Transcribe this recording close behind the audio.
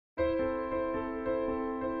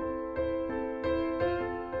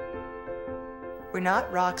We're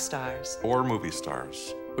not rock stars. Or movie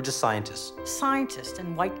stars. We're just scientists. Scientists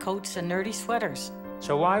in white coats and nerdy sweaters.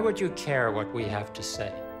 So why would you care what we have to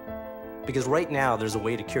say? Because right now, there's a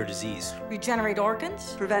way to cure disease. Regenerate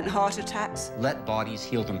organs. Prevent heart attacks. Let bodies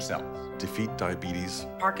heal themselves. Defeat diabetes.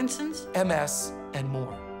 Parkinson's. MS, and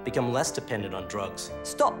more. Become less dependent on drugs.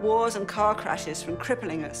 Stop wars and car crashes from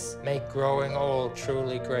crippling us. Make growing old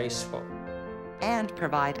truly graceful. And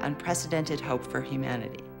provide unprecedented hope for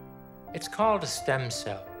humanity. It's called a stem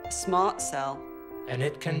cell, A smart cell. and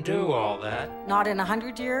it can do all that. Not in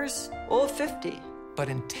 100 years. Or 50. But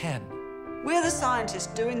in 10. We're the scientists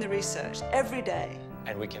doing the research every day.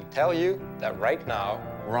 And we can tell you that right now,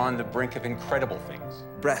 we're on the brink of incredible things.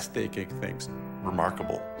 Breathtaking things.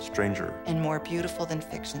 Remarkable. Stranger. And more beautiful than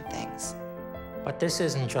fiction things. But this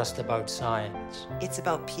isn't just about science. It's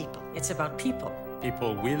about people. It's about people.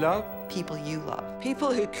 People we love. People you love.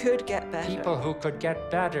 People who could get better. People who could get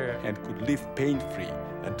better. And could live pain-free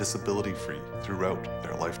and disability-free throughout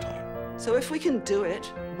their lifetime. So if we can do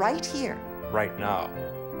it, Right here. Right now.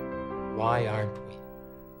 Why aren't we?